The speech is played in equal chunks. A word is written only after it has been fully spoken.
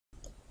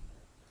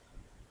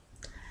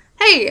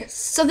Hey,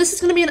 so this is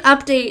going to be an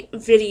update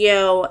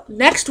video.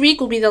 Next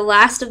week will be the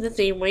last of the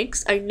theme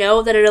weeks. I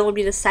know that it'll only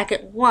be the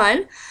second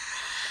one,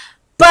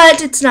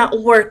 but it's not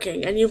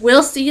working. And you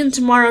will see in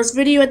tomorrow's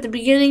video at the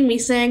beginning me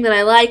saying that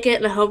I like it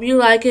and I hope you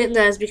like it. And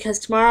that is because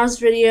tomorrow's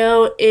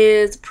video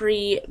is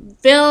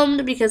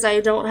pre-filmed because I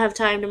don't have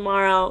time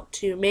tomorrow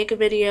to make a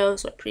video,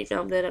 so I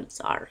pre-filmed it. I'm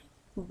sorry.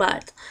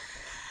 But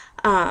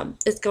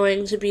it's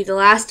going to be the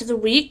last of the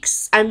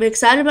weeks. I'm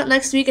excited about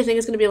next week. I think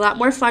it's going to be a lot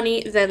more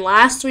funny than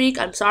last week.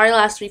 I'm sorry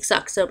last week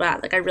sucked so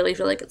bad. Like, I really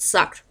feel like it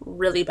sucked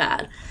really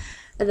bad.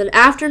 And then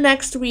after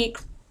next week,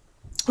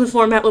 the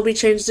format will be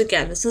changed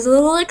again. This is a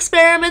little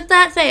experiment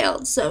that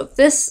failed. So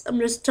this, I'm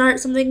going to start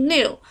something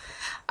new.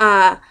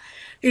 You're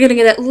going to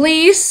get at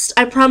least,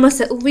 I promise,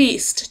 at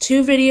least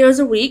 2 videos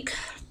a week.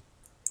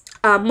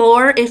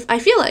 More if I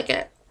feel like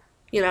it.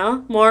 You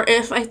know, more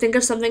if I think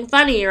of something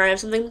funny or I have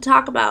something to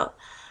talk about.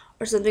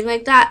 Or something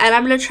like that. And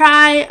I'm going to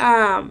try,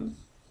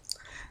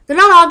 they're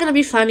not all going to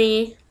be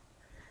funny,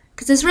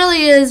 because this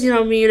really is,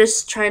 me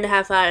just trying to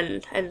have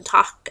fun and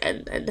talk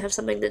and have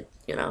something to,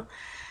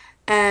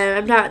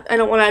 and I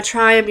don't want to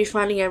try and be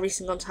funny every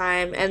single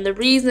time. And the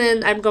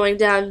reason I'm going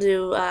down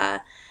to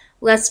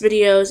less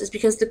videos is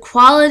because the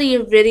quality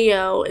of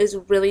video is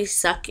really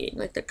sucking,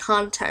 like the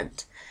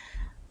content.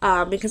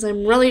 Because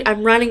I'm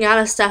running out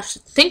of stuff to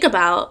think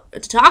about, to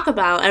talk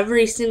about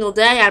every single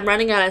day. I'm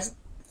running out of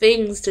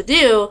things to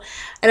do,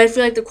 and I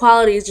feel like the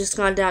quality has just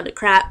gone down to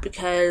crap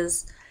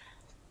because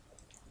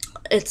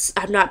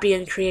I'm not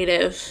being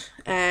creative,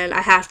 and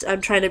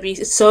I'm trying to be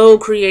so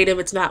creative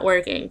it's not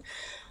working.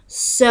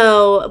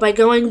 So by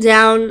going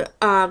down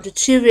to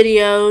 2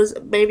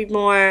 videos, maybe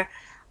more,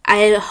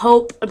 I'm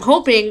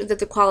hoping that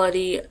the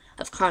quality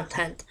of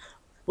content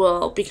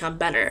will become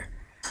better.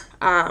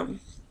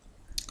 And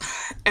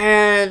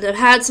I've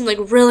had some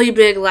really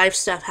big life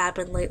stuff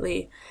happen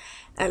lately,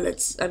 and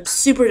I'm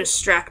super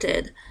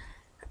distracted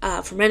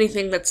from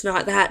anything that's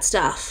not that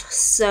stuff.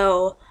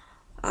 So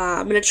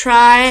I'm going to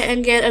try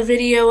and get a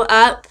video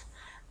up.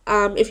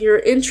 If you're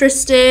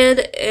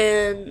interested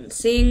in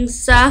seeing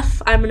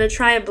stuff, I'm going to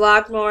try and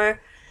blog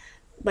more.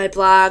 My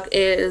blog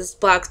is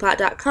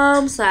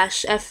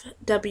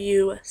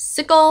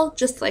blogspot.com/fwsickle,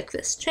 just like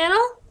this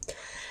channel.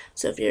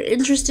 So if you're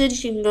interested,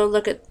 you can go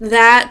look at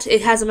that.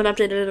 It hasn't been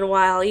updated in a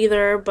while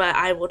either, but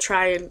I'm going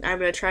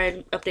to try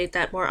and update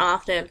that more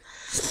often.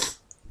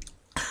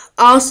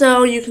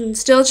 Also, you can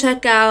still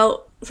check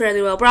out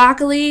Fairly Well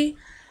Broccoli,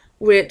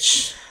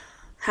 which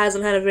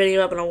hasn't had a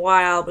video up in a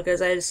while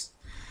because it's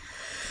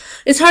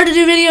hard to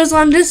do videos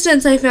long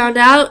distance, I found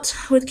out,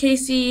 with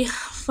Casey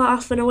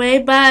off and away,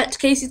 but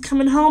Casey's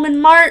coming home in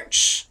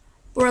March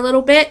for a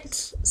little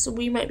bit, so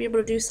we might be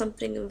able to do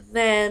something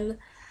then.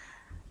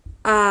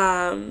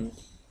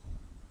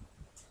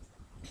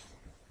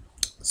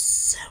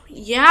 So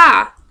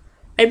yeah,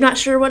 I'm not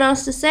sure what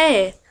else to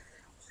say.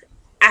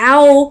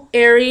 Ow,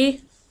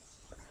 Aerie.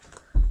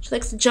 She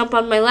likes to jump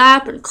on my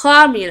lap and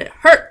claw me, and it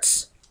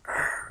hurts.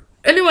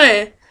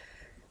 Anyway,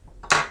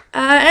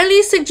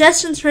 any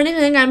suggestions for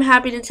anything I'm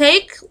happy to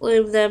take,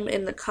 leave them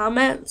in the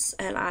comments,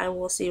 and I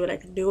will see what I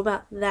can do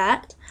about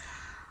that.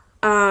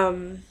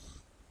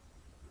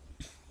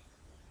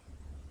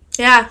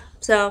 Yeah,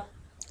 so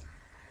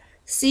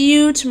see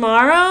you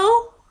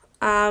tomorrow,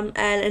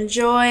 and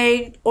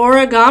enjoy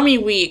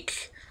Origami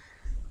Week.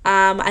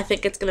 I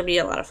think it's going to be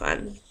a lot of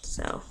fun,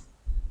 so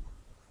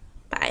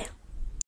bye.